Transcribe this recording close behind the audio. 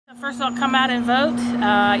First of all, come out and vote.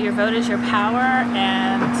 Your vote is your power,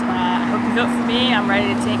 and I hope you vote for me. I'm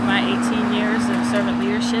ready to take my 18 years of servant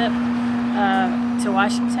leadership to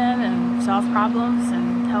Washington and solve problems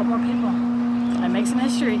and help more people and make some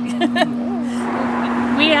history.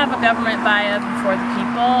 We have a government by, of, and for the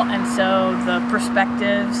people, and so the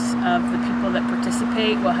perspectives of the people that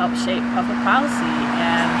participate will help shape public policy.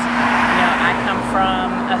 And I come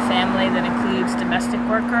from a family that includes domestic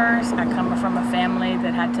workers. I come from a family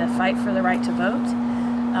that had to fight for the right to vote.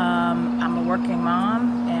 I'm a working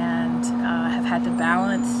mom and have had to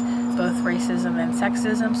balance both racism and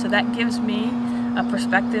sexism. So that gives me a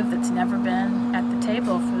perspective that's never been at the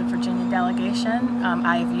table for the Virginia delegation.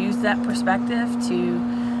 I have used that perspective to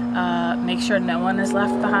make sure no one is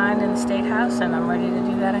left behind in the State House, and I'm ready to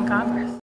do that in Congress.